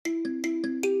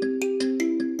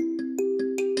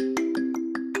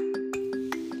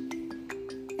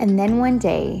And then one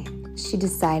day, she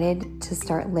decided to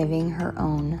start living her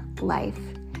own life.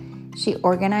 She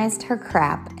organized her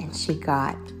crap and she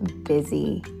got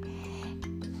busy.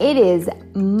 It is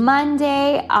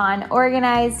Monday on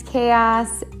Organized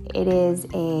Chaos. It is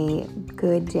a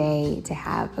good day to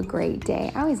have a great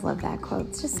day. I always love that quote.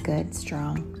 It's just good,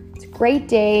 strong. It's a great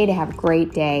day to have a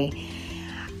great day.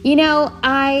 You know,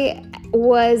 I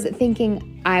was thinking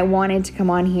I wanted to come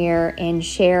on here and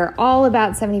share all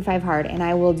about 75 Hard, and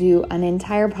I will do an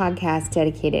entire podcast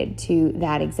dedicated to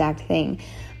that exact thing.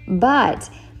 But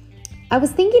I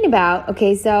was thinking about,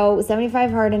 okay, so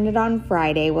 75 Hard ended on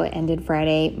Friday. Well, it ended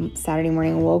Friday. Saturday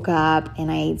morning, I woke up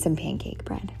and I ate some pancake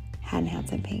bread. Hadn't had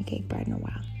some pancake bread in a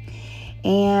while.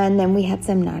 And then we had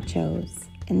some nachos.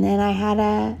 And then I had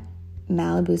a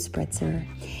Malibu spritzer.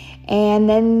 And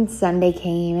then Sunday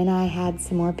came and I had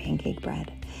some more pancake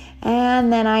bread.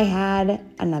 And then I had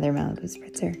another Malibu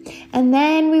spritzer. And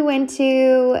then we went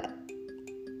to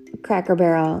Cracker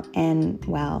Barrel. And,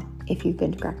 well, if you've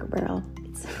been to Cracker Barrel,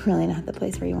 it's really not the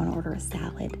place where you want to order a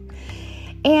salad.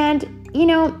 And, you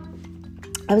know,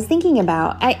 I was thinking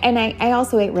about, I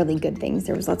also ate really good things.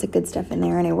 There was lots of good stuff in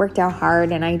there, and I worked out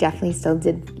hard, and I definitely still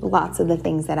did lots of the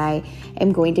things that I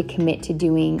am going to commit to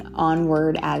doing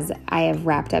onward as I have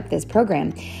wrapped up this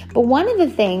program. But one of the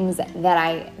things that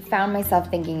I found myself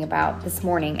thinking about this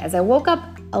morning as I woke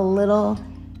up a little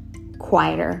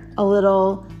quieter, a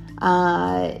little,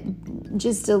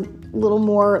 just a little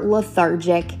more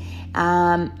lethargic,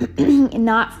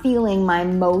 not feeling my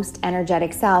most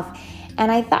energetic self. And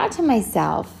I thought to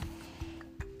myself,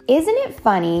 isn't it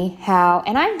funny how,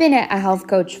 and I've been a health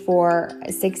coach for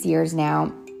 6 years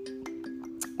now,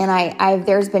 and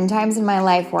there's been times in my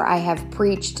life where I have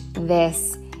preached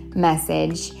this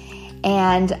message,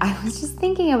 and I was just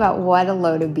thinking about what a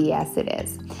load of BS it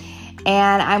is.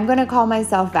 And I'm going to call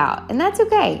myself out, and that's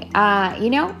okay,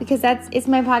 because it's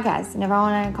my podcast, and if I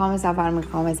want to call myself out, I'm going to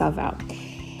call myself out.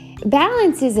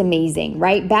 Balance is amazing,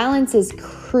 right? Balance is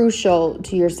crucial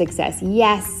to your success.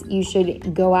 Yes, you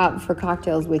should go out for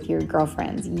cocktails with your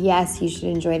girlfriends. Yes, you should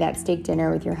enjoy that steak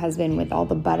dinner with your husband with all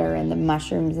the butter and the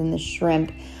mushrooms and the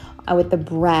shrimp with the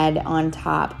bread on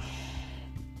top.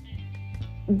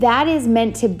 That is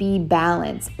meant to be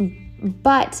balance.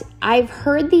 But I've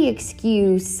heard the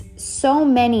excuse so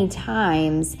many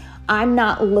times, I'm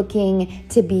not looking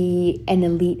to be an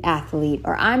elite athlete,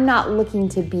 or I'm not looking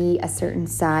to be a certain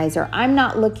size, or I'm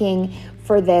not looking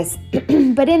for this.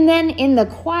 But then in the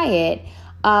quiet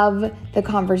of the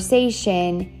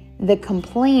conversation, the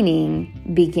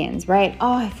complaining begins, right?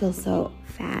 Oh, I feel so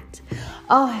fat.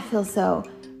 Oh, I feel so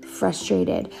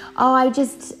frustrated. Oh, I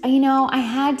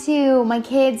had to. My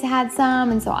kids had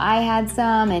some, and so I had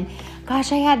some, and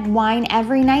gosh, I had wine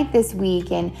every night this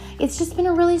week, and it's just been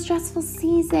a really stressful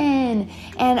season.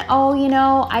 And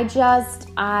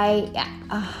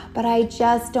but I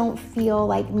just don't feel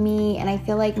like me, and I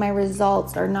feel like my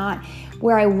results are not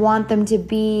where I want them to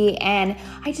be, and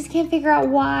I just can't figure out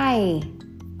why.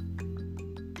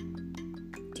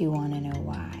 Do you want to know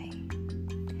why?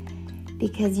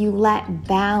 Because you let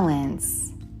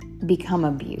balance become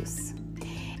abuse,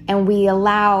 and we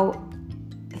allow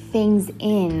things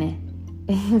in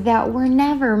that were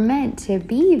never meant to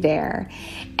be there.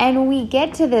 And we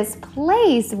get to this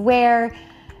place where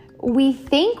we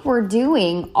think we're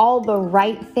doing all the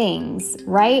right things,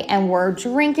 right? And we're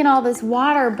drinking all this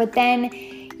water, but then,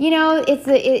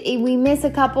 we miss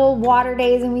a couple water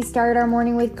days and we start our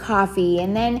morning with coffee.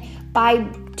 And then by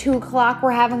 2 o'clock,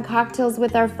 we're having cocktails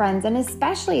with our friends. And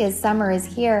especially as summer is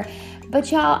here. But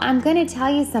y'all, I'm going to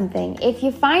tell you something. If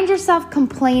you find yourself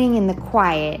complaining in the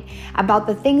quiet about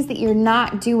the things that you're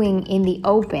not doing in the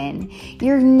open,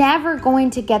 you're never going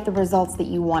to get the results that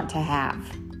you want to have.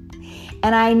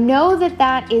 And I know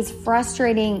that is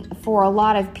frustrating for a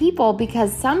lot of people,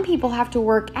 because some people have to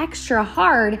work extra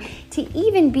hard to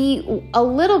even be a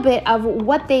little bit of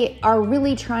what they are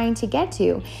really trying to get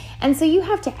to. And so you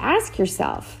have to ask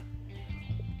yourself,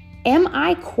 am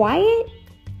I quiet?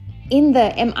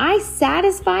 Am I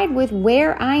satisfied with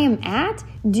where I am at?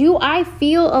 Do I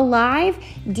feel alive?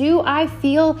 Do I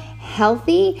feel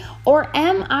healthy? Or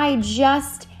am I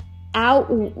just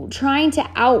trying to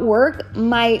outwork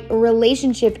my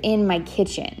relationship in my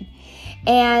kitchen?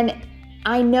 And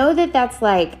I know that's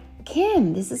like,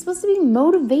 Kim, this is supposed to be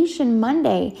Motivation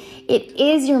Monday. It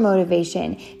is your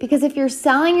motivation, because if you're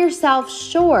selling yourself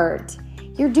short,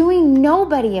 you're doing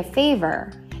nobody a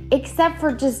favor, except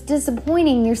for just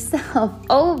disappointing yourself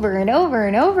over and over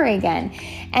and over again.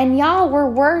 And y'all, we're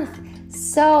worth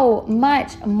so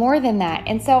much more than that.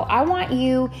 And so I want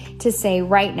you to say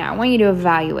right now, I want you to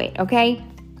evaluate, okay?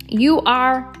 You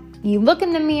are You look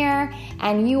in the mirror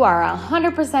and you are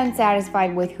 100%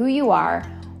 satisfied with who you are,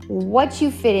 what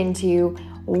you fit into,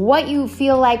 what you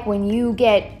feel like when you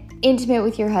get intimate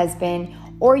with your husband,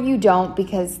 or you don't,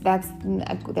 because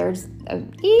there's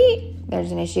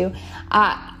an issue.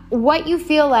 What you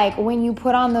feel like when you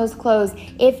put on those clothes.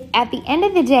 If at the end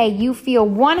of the day you feel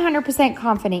 100%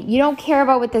 confident, you don't care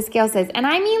about what the scale says, and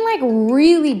I mean like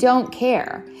really don't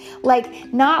care,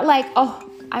 like not like, oh,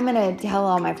 I'm going to tell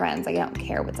all my friends, like, I don't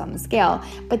care what's on the scale,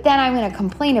 but then I'm going to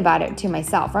complain about it to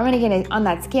myself, or I'm going to get on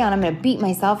that scale and I'm going to beat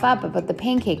myself up about the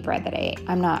pancake bread that I ate.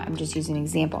 I'm just using an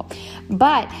example.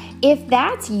 But if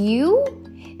that's you,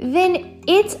 then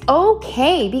it's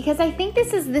okay, because I think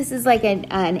this is like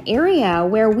an area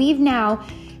where we've now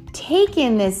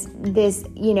taken this,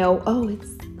 we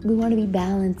want to be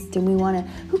balanced and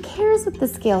who cares what the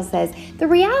scale says? The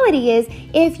reality is,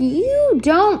 if you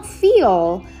don't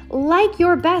feel like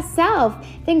your best self,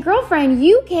 then girlfriend,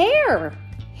 you care.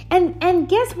 And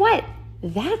guess what?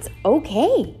 That's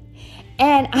okay.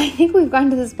 And I think we've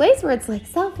gotten to this place where it's like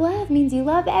self-love means you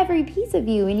love every piece of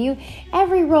you and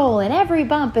every roll and every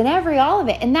bump and all of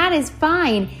it. And that is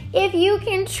fine if you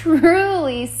can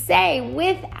truly say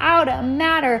without a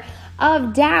matter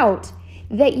of doubt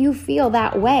that you feel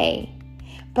that way.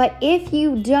 But if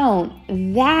you don't,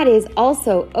 that is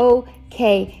also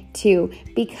okay too,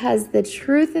 because the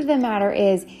truth of the matter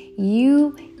is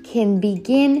you can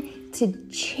begin to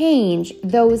change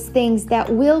those things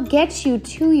that will get you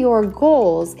to your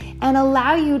goals and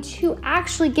allow you to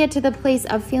actually get to the place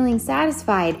of feeling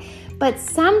satisfied. But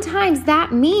sometimes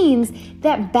that means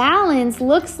that balance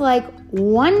looks like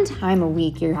one time a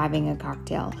week you're having a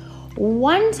cocktail.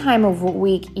 One time a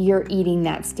week you're eating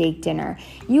that steak dinner.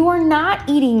 You are not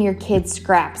eating your kids'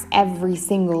 scraps every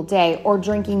single day or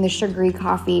drinking the sugary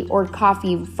coffee or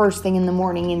coffee first thing in the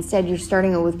morning. Instead, you're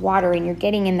starting it with water and you're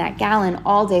getting in that gallon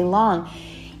all day long.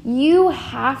 You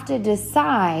have to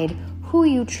decide who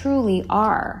you truly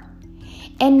are.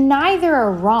 And neither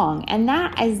are wrong. And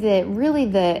that is really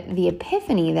the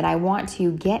epiphany that I want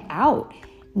to get out.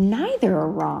 Neither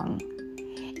are wrong.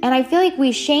 And I feel like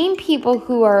we shame people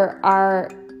who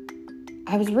are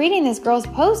I was reading this girl's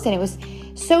post and it was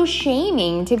so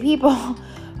shaming to people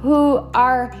who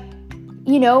are,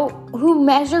 who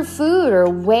measure food or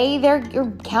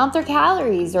or count their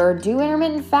calories or do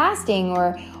intermittent fasting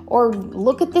or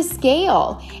look at the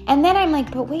scale. And then I'm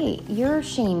like, but wait, you're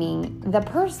shaming the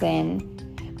person,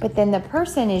 but then the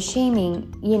person is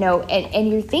shaming, and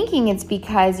you're thinking it's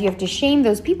because you have to shame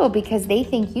those people because they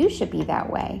think you should be that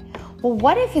way. Well,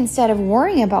 what if instead of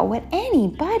worrying about what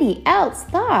anybody else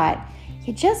thought,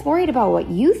 you just worried about what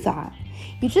you thought?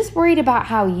 You just worried about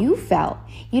how you felt.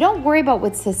 You don't worry about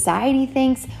what society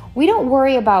thinks. We don't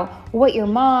worry about what your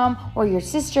mom or your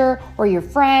sister or your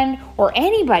friend or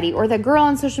anybody or the girl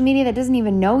on social media that doesn't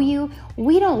even know you.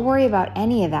 We don't worry about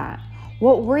any of that.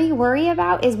 What we worry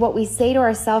about is what we say to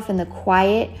ourselves in the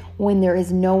quiet when there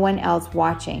is no one else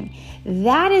watching.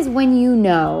 That is when you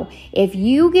know if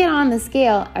you get on the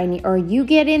scale or you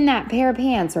get in that pair of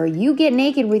pants or you get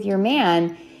naked with your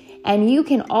man and you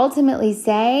can ultimately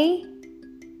say,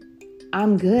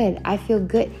 I'm good, I feel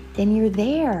good, then you're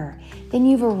there. Then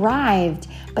you've arrived.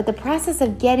 But the process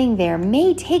of getting there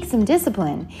may take some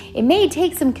discipline. It may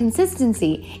take some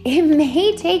consistency. It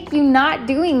may take you not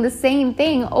doing the same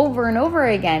thing over and over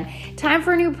again. Time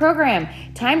for a new program.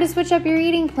 Time to switch up your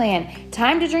eating plan.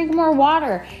 Time to drink more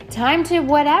water. Time to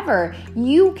whatever.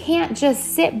 You can't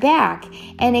just sit back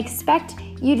and expect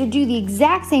you to do the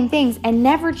exact same things and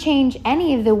never change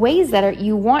any of the ways that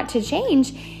you want to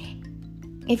change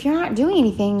if you're not doing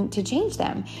anything to change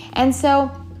them. And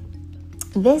so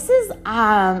this is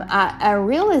a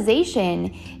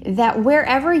realization that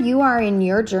wherever you are in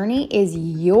your journey is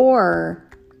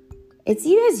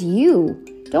it's you.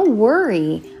 Don't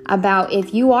worry about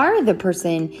if you are the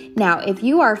person. Now, if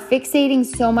you are fixating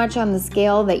so much on the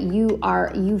scale that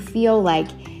you feel like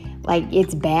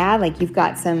it's bad, like you've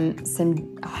got some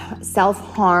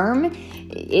self-harm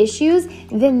issues,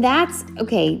 then that's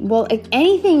okay. Well,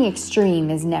 anything extreme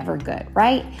is never good,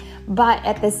 right? But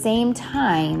at the same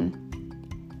time,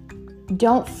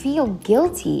 don't feel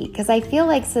guilty, because I feel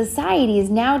like society is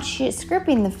now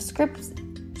flipping the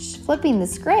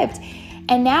script,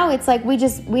 and now it's like we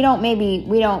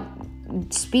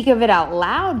don't speak of it out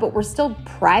loud, but we're still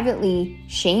privately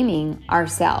shaming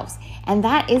ourselves, and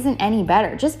that isn't any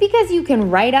better. Just because you can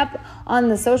write up on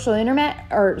the social internet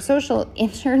or say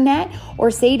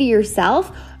to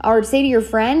yourself or say to your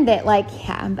friend that I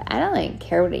don't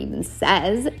care what it even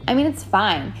says. I mean, it's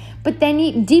fine, but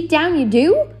then deep down you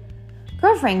do.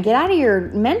 Girlfriend, get out of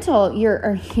your mental,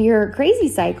 your crazy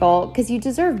cycle, because you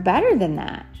deserve better than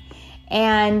that.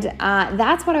 And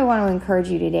that's what I want to encourage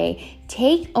you today.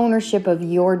 Take ownership of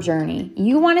your journey.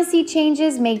 You want to see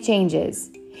changes, make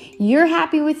changes. You're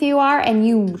happy with who you are and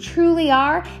you truly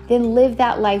are, then live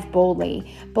that life boldly.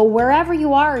 But wherever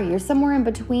you are, you're somewhere in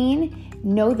between,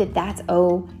 know that that's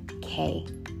okay.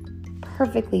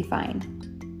 Perfectly fine.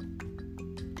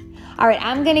 All right,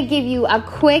 I'm going to give you a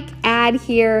quick ad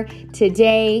here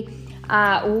today.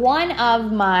 One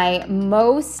of my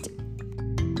most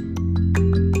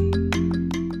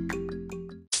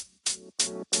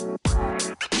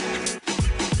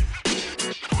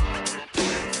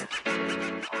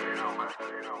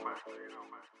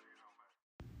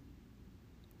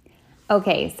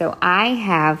Okay, so I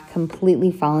have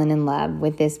completely fallen in love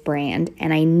with this brand,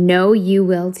 and I know you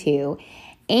will too.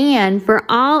 And for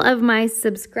all of my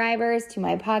subscribers to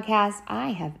my podcast,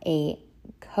 I have a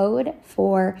code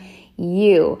for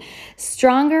you.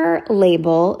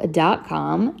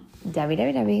 StrongerLabel.com,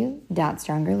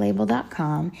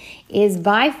 www.strongerlabel.com, is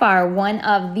by far one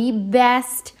of the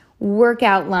best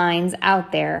workout lines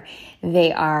out there.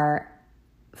 They are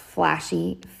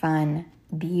flashy, fun,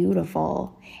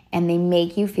 beautiful, and they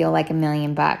make you feel like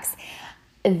 $1,000,000.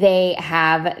 They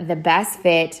have the best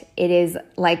fit. It is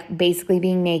like basically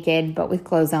being naked, but with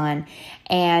clothes on.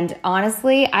 And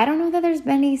honestly, I don't know that there's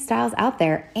many styles out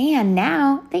there. And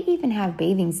now they even have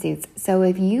bathing suits. So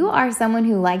if you are someone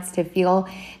who likes to feel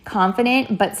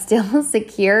confident, but still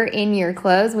secure in your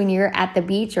clothes when you're at the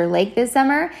beach or lake this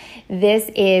summer,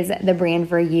 this is the brand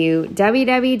for you.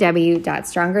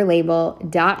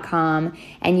 www.strongerlabel.com.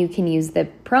 And you can use the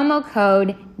promo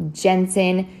code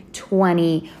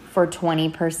Jensen20 for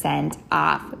 20%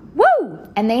 off. Woo!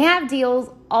 And they have deals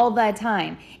all the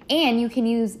time. And you can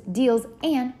use deals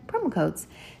and promo codes.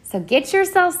 So get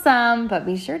yourself some, but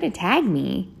be sure to tag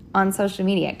me on social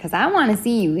media because I want to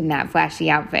see you in that flashy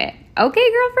outfit.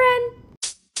 Okay, girlfriend?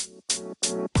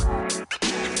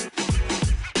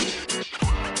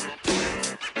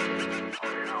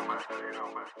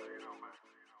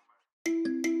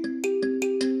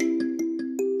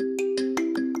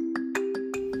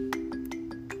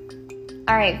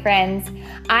 All right, friends,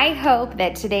 I hope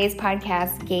that today's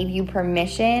podcast gave you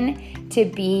permission to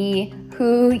be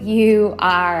who you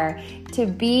are, to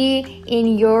be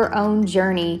in your own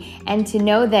journey, and to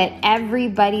know that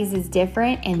everybody's is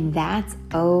different, and that's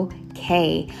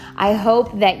okay. I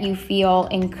hope that you feel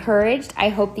encouraged. I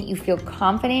hope that you feel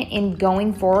confident in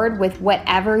going forward with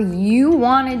whatever you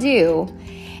want to do,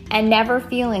 and never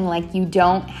feeling like you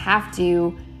don't have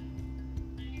to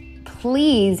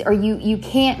please, or you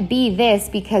can't be this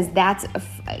because that's,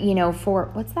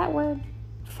 for, what's that word?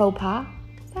 Faux pas?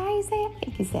 Is that how you say it? I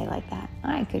think you say it like that.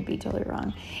 I could be totally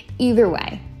wrong. Either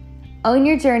way, own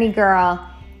your journey, girl.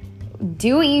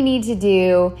 Do what you need to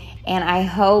do. And I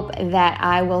hope that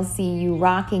I will see you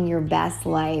rocking your best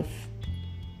life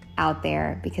out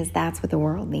there because that's what the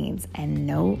world needs and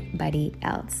nobody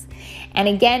else. And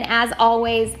again, as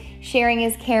always, sharing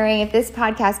is caring. If this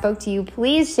podcast spoke to you,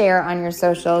 please share on your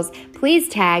socials. Please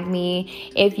tag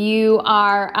me. If you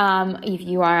are on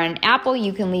Apple,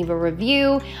 you can leave a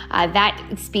review. That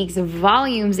speaks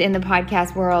volumes in the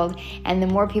podcast world. And the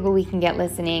more people we can get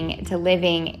listening to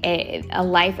living a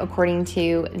life according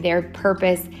to their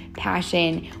purpose,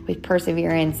 passion, with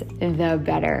perseverance, the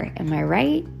better. Am I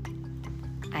right?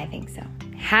 I think so.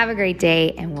 Have a great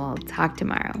day, and we'll talk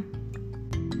tomorrow.